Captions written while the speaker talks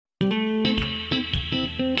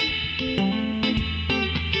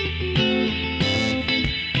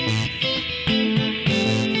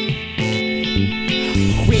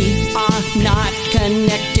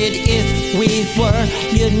connected if we were.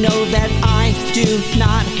 You know that I do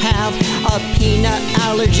not have a peanut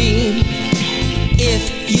allergy.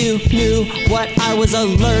 If you knew what I was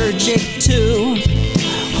allergic to,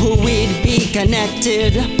 we'd be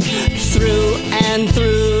connected through and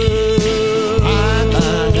through. I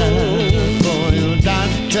for your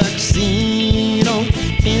tuxedo,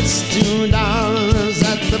 it's $2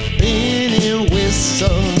 at the penny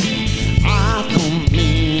whistle. I don't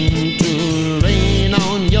mean to rain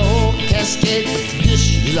on your casket.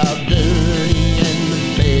 Dishes are dirty and the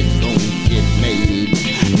bed don't get made.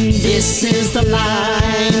 This is the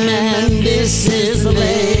lime and this is the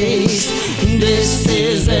lace. This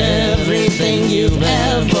is everything you've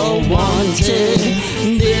ever wanted.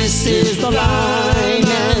 This is the lime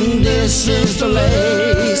and this is the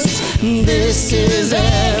lace. This is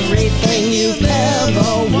everything you've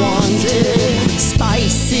ever wanted.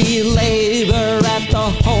 Spicy labor at the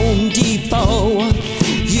Home Depot.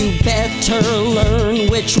 You better learn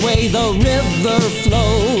which way the river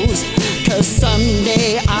flows, 'cause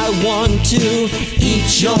someday I want to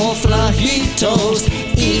eat your flajitos.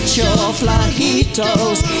 Eat your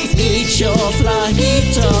flajitos. Eat your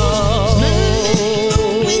flajitos.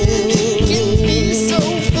 It can be so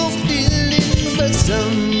fulfilling, but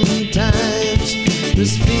sometimes the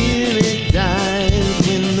spirit dies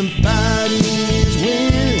when the body is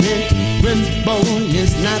willing. Rent boy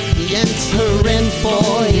is not the answer. Rent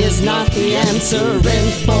boy is not the answer.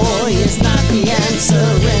 Rent boy is not the answer.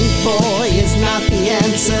 Rent boy is not the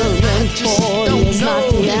answer. Rent boy is not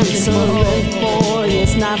the answer. Rent boy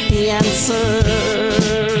is not the answer.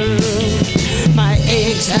 My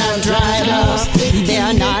eggs have dried up. They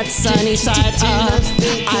are not sunny side up.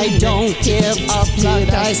 I don't give a fuck.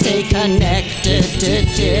 I stay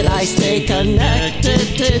connected. I stay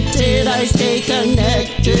connected. I stay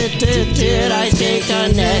connected. I stay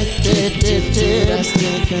connected.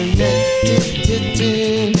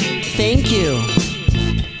 Thank you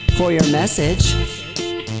for your message.